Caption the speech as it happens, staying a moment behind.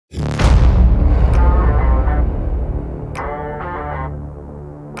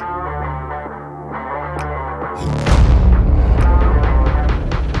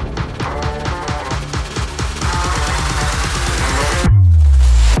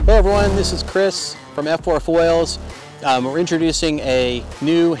Hello everyone, this is Chris from F4 Foils. We're introducing a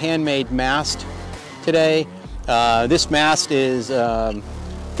new handmade mast today. This mast is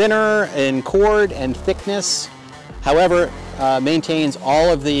thinner in chord and thickness, however maintains all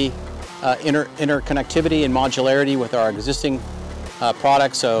of the interconnectivity and modularity with our existing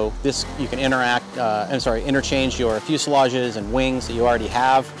products. So this you can interchange your fuselages and wings that you already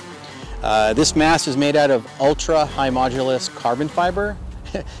have. This mast is made out of ultra high modulus carbon fiber.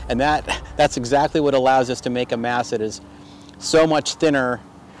 And that's exactly what allows us to make a mast that is so much thinner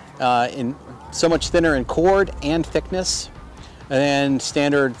in chord and thickness than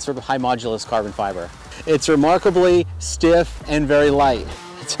standard sort of high modulus carbon fiber. It's remarkably stiff and very light.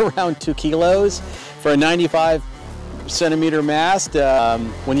 It's around 2 kilos for a 95 centimeter mast.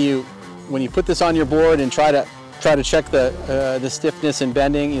 When you put this on your board and try to check the stiffness and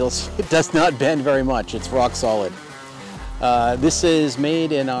bending, you'll see it does not bend very much. It's rock solid. This is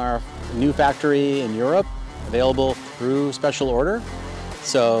made in our new factory in Europe, available through special order.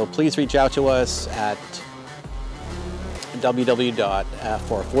 So please reach out to us at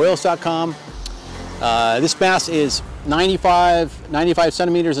www.f4foils.com. This mast is 95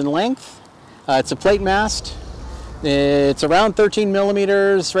 centimeters in length. It's a plate mast. It's around 13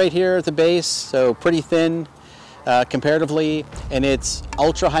 millimeters right here at the base, so pretty thin comparatively. And it's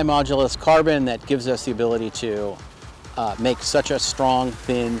ultra high modulus carbon that gives us the ability to make such a strong,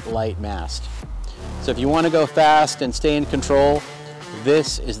 thin, light mast. So if you want to go fast and stay in control,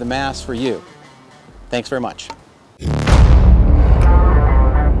 this is the mast for you. Thanks very much.